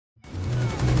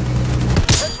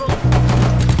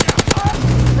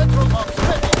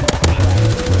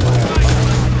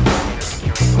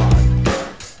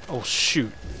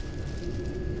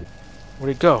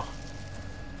Where'd he go?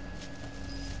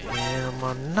 And I'm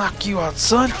gonna knock you out,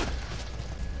 son!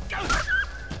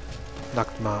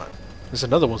 Knocked him out. There's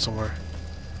another one somewhere.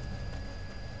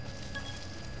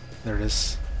 There it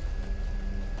is.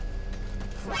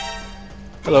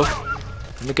 Hello.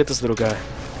 Let me get this little guy.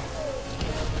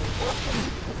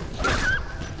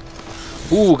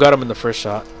 Ooh, got him in the first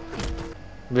shot.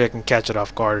 Maybe I can catch it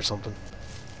off guard or something.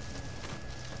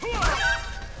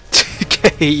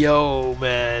 Okay, yo,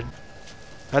 man.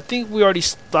 I think we already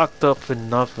stocked up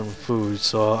enough in food,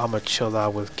 so I'm gonna chill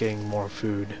out with getting more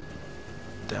food.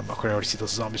 Damn, I couldn't already see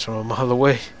those zombies from a mile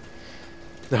away.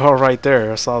 They're all right there.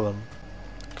 I saw them.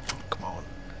 Come on, come on.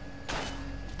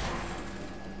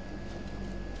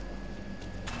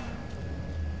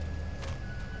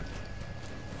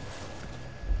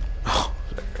 Oh,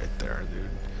 right there, dude.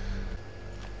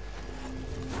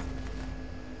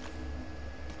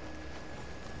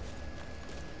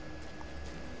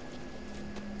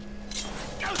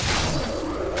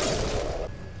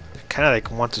 Kind of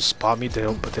like want to spot me, but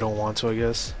they don't want to, I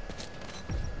guess.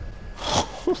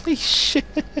 Holy shit!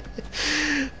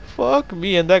 Fuck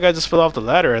me, and that guy just fell off the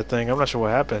ladder. I think I'm not sure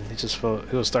what happened. He just fell.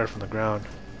 He was started from the ground.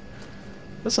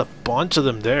 There's a bunch of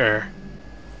them there.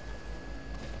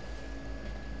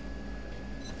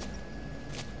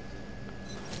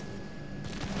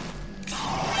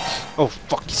 Oh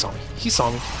fuck! He saw me. He saw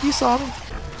me. He saw me.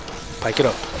 Pike it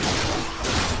up.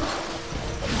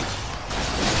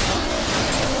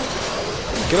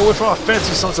 Get away from our fence,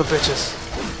 you sons of bitches!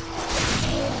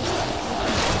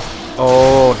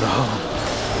 Oh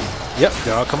no! Yep,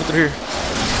 they're all coming through here.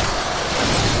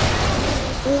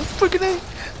 Oh freaking A!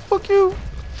 Fuck you!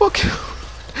 Fuck you!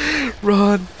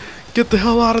 Run! Get the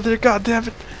hell out of there! God damn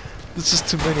it! There's just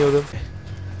too many of them.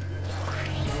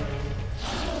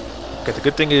 Okay, the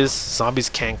good thing is zombies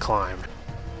can't climb.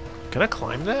 Can I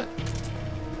climb that?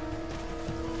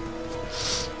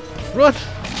 Run!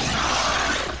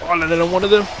 Oh, and then one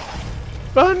of them.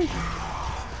 Run!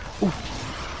 Ooh.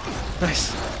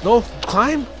 Nice. No,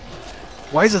 climb!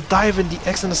 Why is a dive and the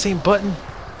X on the same button?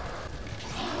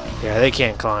 Yeah, they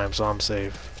can't climb, so I'm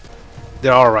safe.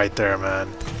 They're all right there,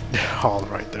 man. They're all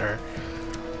right there.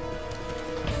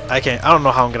 I don't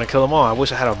know how I'm gonna kill them all. I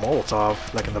wish I had a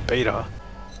Molotov, like in the beta.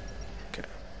 Okay.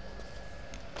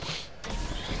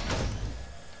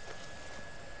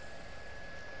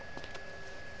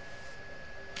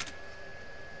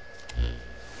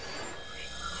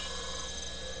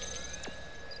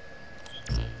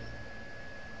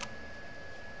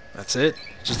 That's it?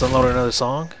 Just downloaded another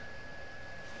song?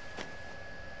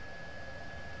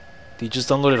 Did you just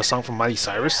downloaded a song from Miley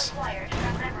Cyrus?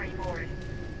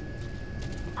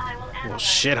 Well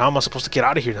shit, how am I supposed to get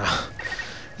out of here now?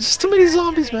 There's just too many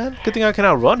zombies, man. Good thing I can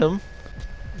outrun them.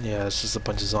 Yeah, it's just a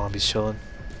bunch of zombies chilling.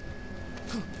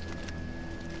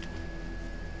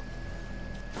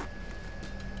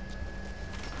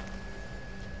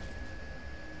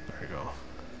 There we go.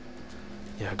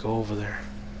 Yeah, go over there.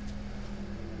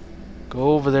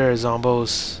 Go over there,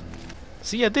 zombos.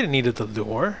 See, I didn't need the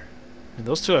door. I mean,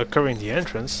 those two are covering the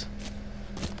entrance.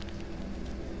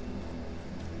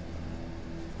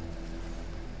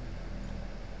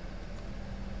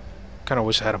 Kinda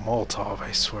wish I had a Molotov,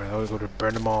 I swear. I would go to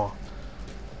burn them all.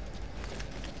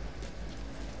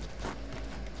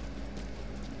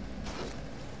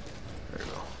 There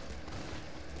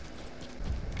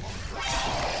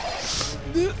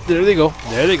we go. There they go.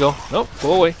 There they go. Nope,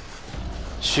 go away.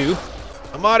 Shoo.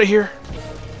 I'm out of here.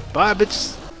 Bye,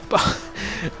 bitches. Bye.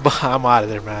 Bye. I'm out of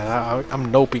there, man. I'm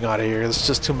noping out of here. There's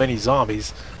just too many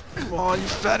zombies. Come on, you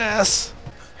fat ass.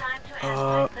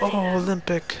 Oh,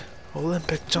 Olympic.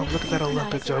 Olympic jump. Look at that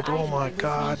Olympic jump. Oh my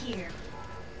god.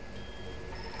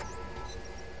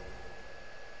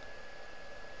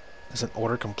 Is an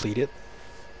order completed?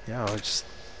 Yeah, I just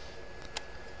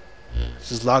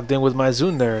logged in with my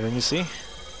Zune there. Let me see.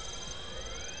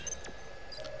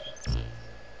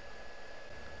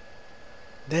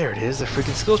 There it is, the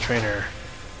freaking skill trainer.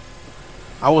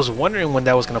 I was wondering when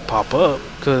that was gonna pop up,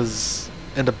 cause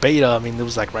in the beta, I mean, it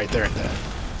was like right there and then.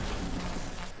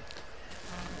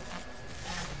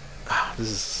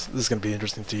 This is gonna be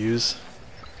interesting to use.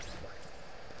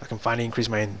 I can finally increase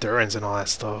my endurance and all that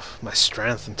stuff, my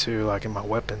strength and too, like in my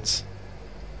weapons.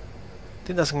 I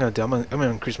think that's what I'm gonna do. I'm gonna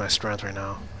increase my strength right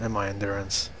now and my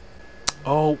endurance.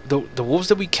 Oh, the wolves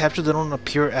that we captured, they don't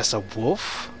appear as a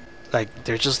wolf. Like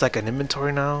they're just like an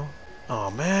inventory now.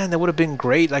 Oh man, that would have been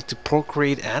great, like to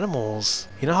procreate animals.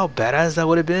 You know how badass that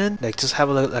would have been? Like just have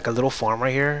like a little farm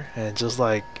right here and just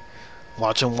like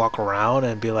watch them walk around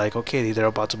and be like, okay, they're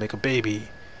about to make a baby.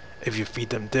 If you feed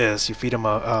them this, you feed them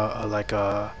like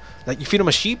you feed them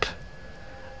a sheep.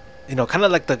 You know, kind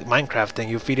of like the Minecraft thing.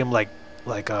 You feed him like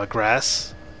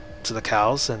grass to the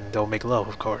cows, and they'll make love.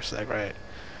 Of course, like right.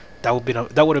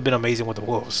 That would have been amazing with the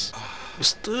wolves. We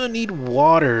still need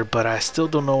water, but I still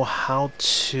don't know how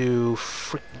to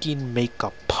freaking make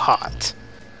a pot.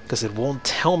 Because it won't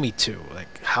tell me to.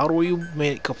 Like, how do you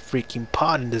make a freaking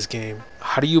pot in this game?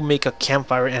 How do you make a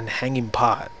campfire and hanging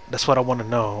pot? That's what I want to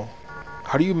know.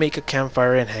 How do you make a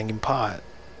campfire and hanging pot?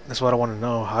 That's what I want to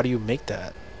know. How do you make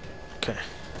that? Okay.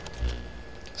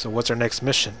 So what's our next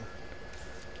mission?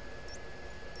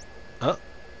 Oh.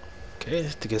 Okay,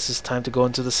 I guess it's time to go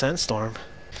into the sandstorm.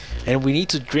 And we need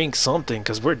to drink something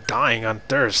because we're dying on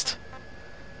thirst.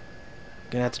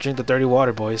 Gonna have to drink the dirty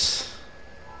water, boys.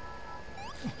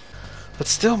 But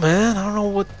still, man, I don't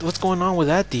know what's going on with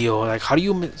that deal. Like, how are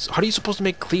you supposed to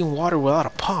make clean water without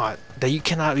a pot that you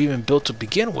cannot even build to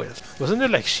begin with? Wasn't there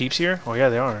like sheeps here? Oh yeah,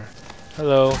 they are.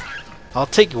 Hello. I'll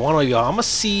take one of y'all. I'm gonna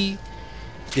see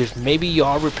if maybe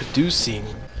y'all are reproducing.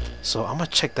 So I'm gonna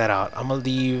check that out. I'm gonna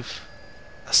leave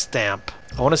a stamp.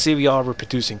 I want to see if y'all are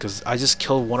reproducing because I just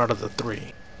killed one out of the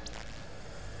 3.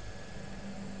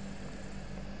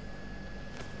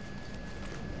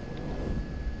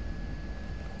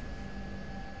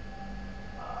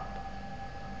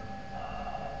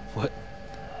 What?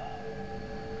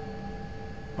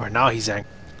 Or now he's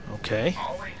angry. Okay.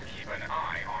 Always keep an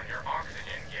eye on your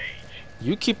oxygen gauge.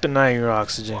 You keep an eye on your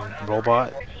oxygen,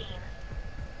 robot.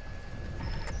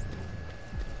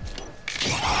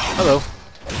 Hello.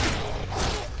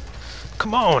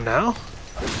 Come on now.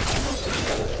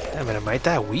 Damn it, am I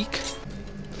that weak?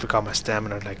 Forgot my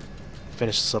stamina, like,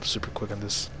 finish this up super quick on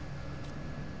this.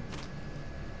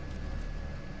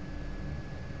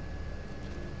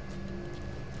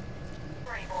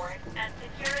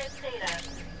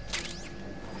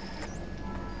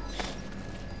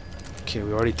 Okay,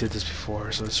 we already did this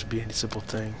before, so this should be a simple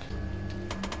thing.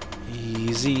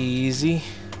 Easy, easy.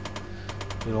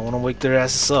 We don't want to wake their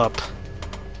asses up.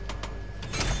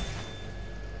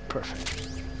 Perfect.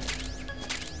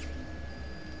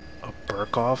 A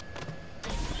Burkoff.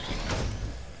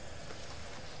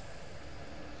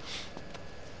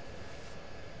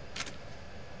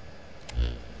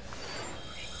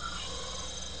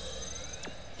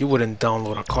 You wouldn't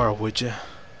download a car, would you?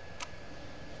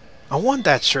 I want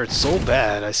that shirt so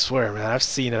bad, I swear, man. I've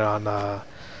seen it on,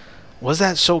 what's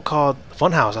that show called?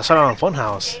 Funhouse. I saw it on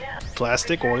Funhouse.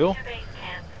 Plastic oil?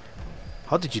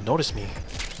 How did you notice me?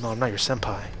 No, I'm not your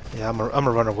senpai. Yeah, I'm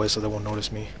gonna run away so they won't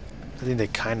notice me. I think they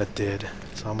kinda did.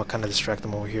 So I'm gonna kinda distract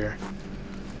them over here.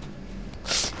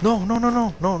 No, no, no,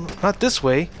 no, no, not this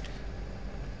way.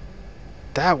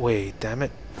 That way, damn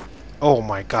it. Oh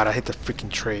my god, I hit the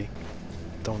freaking tray.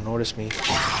 Don't notice me.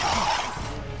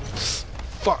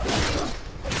 Fuck.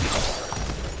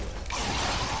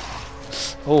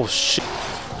 Oh shit.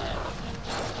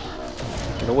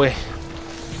 Get away.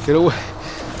 Get away.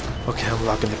 Okay, I'm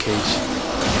locking the cage.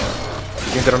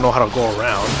 I think they don't know how to go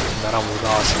around. That almost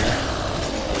lost here.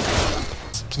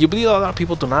 Can you believe a lot of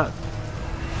people do not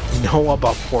know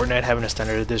about Fortnite having a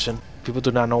standard edition? People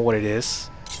do not know what it is.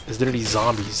 It's literally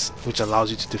zombies, which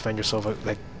allows you to defend yourself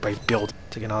like by building.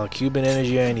 Taking all the Cuban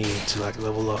energy I need to like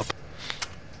level up.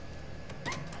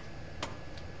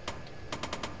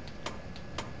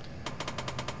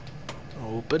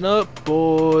 Open up,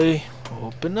 boy.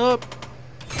 Open up.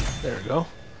 There we go.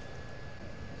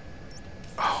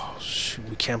 Oh, shoot.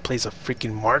 We can't place a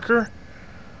freaking marker?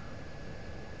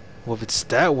 Well, if it's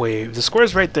that way, if the square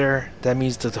is right there, that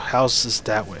means that the house is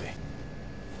that way.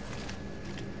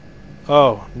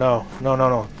 Oh, no. No, no,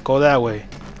 no. Go that way.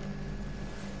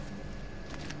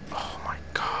 Oh, my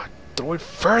God. Throw it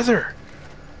further.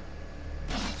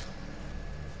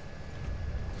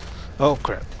 Oh,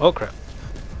 crap. Oh, crap.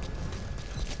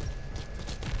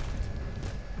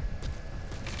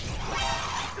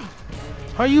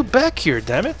 How are you back here,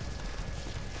 damn it?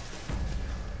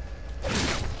 There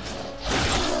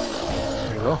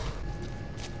you go.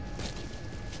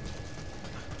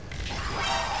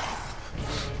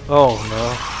 Oh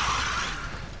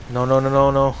no. No, no, no,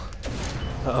 no, no.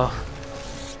 Uh-oh.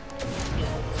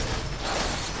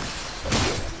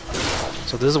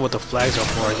 So this is what the flags are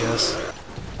for, I guess.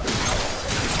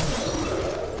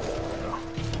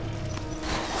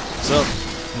 What's up?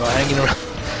 Y'all hanging around?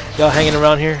 Y'all hanging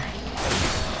around here?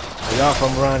 Y'all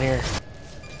from around here?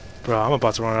 Bro, I'm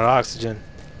about to run out of oxygen.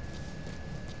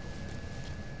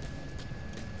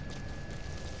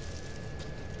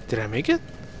 Did I make it?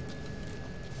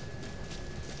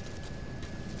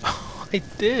 Oh, I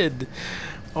did.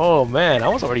 Oh man, I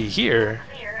was already here.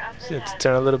 Just had to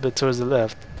turn a little bit towards the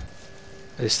left.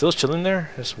 Are they still chilling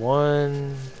there? There's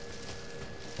one.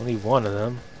 Only one of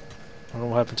them. I don't know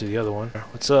what happened to the other one.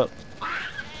 What's up?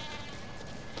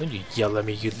 Don't you yell at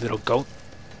me, you little goat.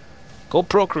 Go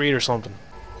procreate or something.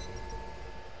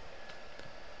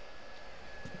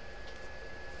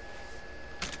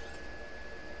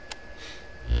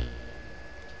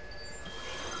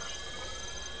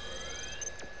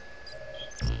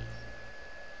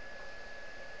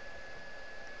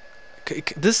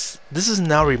 This is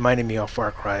now reminding me of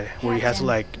Far Cry, where you have to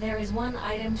like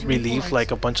relieve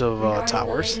like a bunch of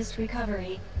towers in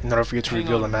order for you to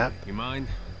reveal the map. You mind?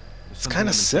 It's kind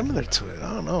of similar to it.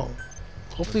 I don't know.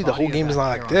 Hopefully the whole game is not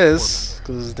like this,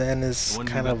 because then it's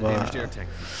kind of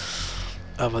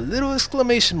a little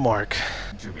exclamation mark.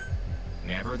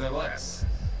 Nevertheless,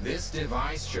 this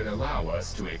device should allow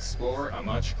us to explore a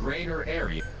much greater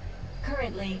area.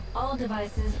 Currently, all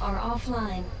devices are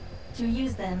offline. To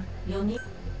use them, you'll need.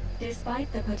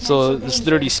 Despite the potential So it's danger,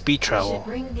 literally speed you travel. should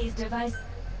bring these devices.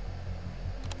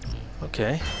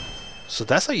 Okay. So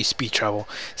that's how you speed travel.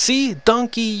 See,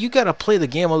 Donkey, you gotta play the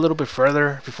game a little bit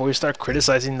further before you start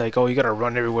criticizing, like, oh, you gotta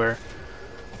run everywhere.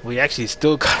 We actually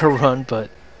still gotta run, but...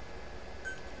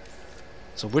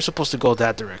 So we're supposed to go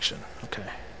that direction. Okay,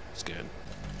 that's good.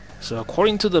 So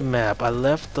according to the map, I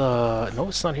left the... No,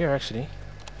 it's not here, actually.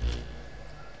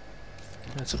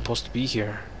 It's supposed to be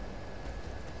here.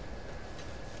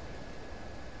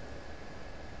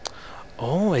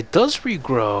 Oh, it does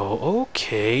regrow.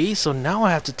 Okay, so now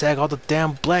I have to tag all the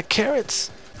damn black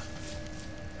carrots.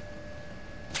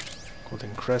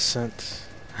 Golden Crescent.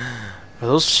 Are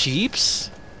those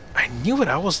sheeps? I knew it.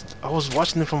 I was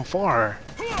watching them from far.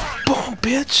 Boom,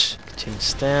 bitch. Change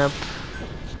stamp.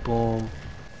 Boom.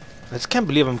 I just can't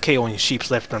believe I'm KOing sheeps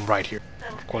left and right here.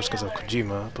 Of course, because of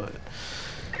Kojima, but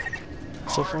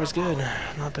so far it's good.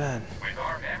 Not bad.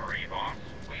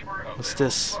 What's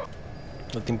this?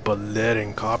 Nothing but lead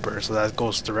and copper, so that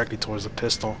goes directly towards the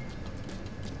pistol.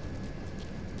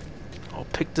 I'll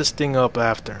pick this thing up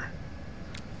after.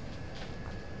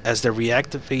 As the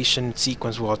reactivation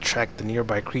sequence will attract the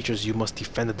nearby creatures, you must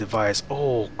defend the device.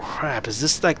 Oh crap, is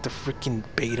this like the freaking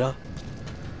beta?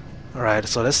 Alright,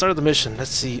 so let's start the mission.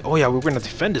 Let's see. Oh yeah, we're gonna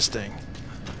defend this thing.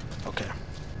 Okay.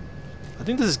 I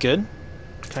think this is good.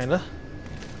 Kinda.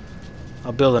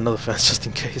 I'll build another fence just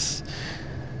in case.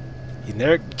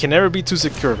 You can never be too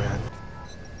secure, man.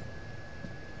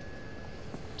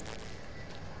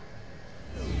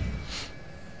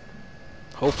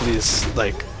 Hopefully it's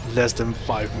like less than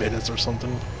 5 minutes or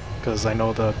something, because I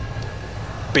know the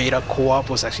beta co-op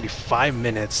was actually 5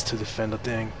 minutes to defend the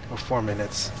thing, or 4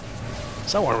 minutes,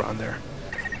 somewhere around there.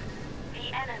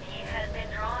 The enemy has been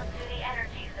drawn to the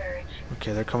energy surge.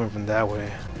 Okay, they're coming from that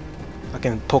way. I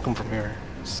can poke them from here.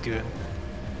 This is good.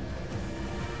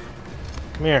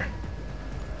 Come here.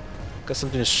 Got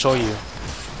something to show you.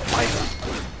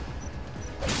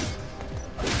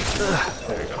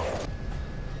 There you go.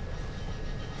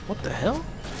 What the hell?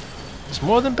 There's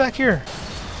more of them back here.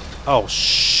 Oh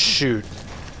shoot.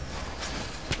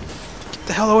 Get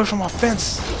the hell away from my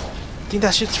fence. Think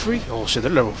that shit's free? Oh shit,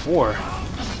 they're level 4.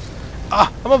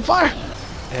 Ah, I'm on fire!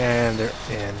 And they're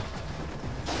in.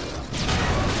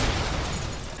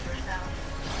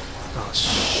 Oh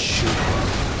shoot.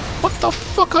 What the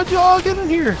fuck? How'd y'all get in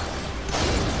here?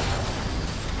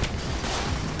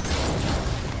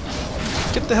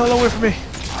 Get the hell away from me.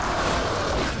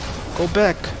 Go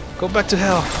back. Go back to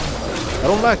hell. I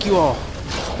don't like you all.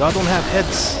 Y'all don't have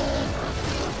heads.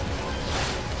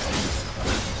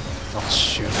 Oh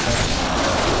shoot.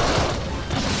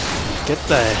 Get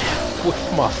the hell with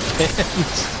my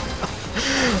fence.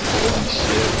 Holy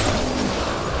shit.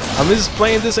 I'm just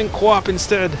playing this in co-op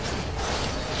instead.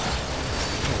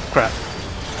 Oh, crap.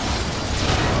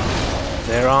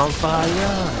 They're on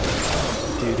fire.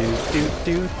 Do do do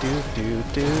do do do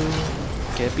do.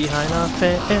 Get behind our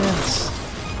fence.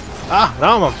 Ah,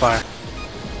 now I'm on fire.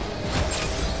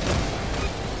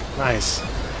 Nice.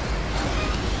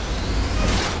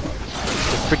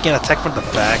 The freaking attack from the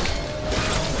back.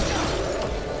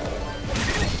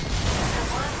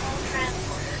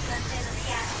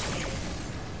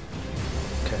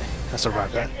 Okay, that's a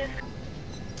right back.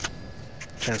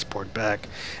 Transport back.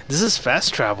 This is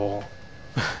fast travel.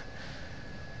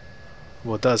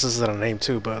 Well, it does. This is a name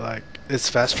too, but like it's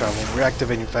fast travel. We're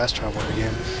activating fast travel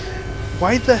again.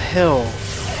 Why the hell?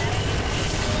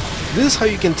 This is how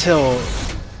you can tell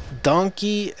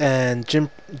Donkey and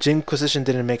Jimquisition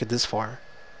didn't make it this far.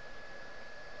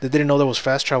 They didn't know there was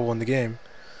fast travel in the game.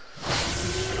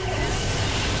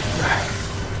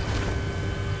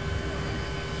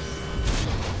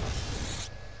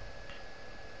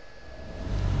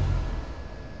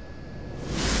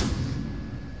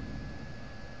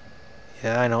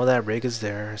 Yeah, I know that rig is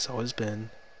there. It's always been.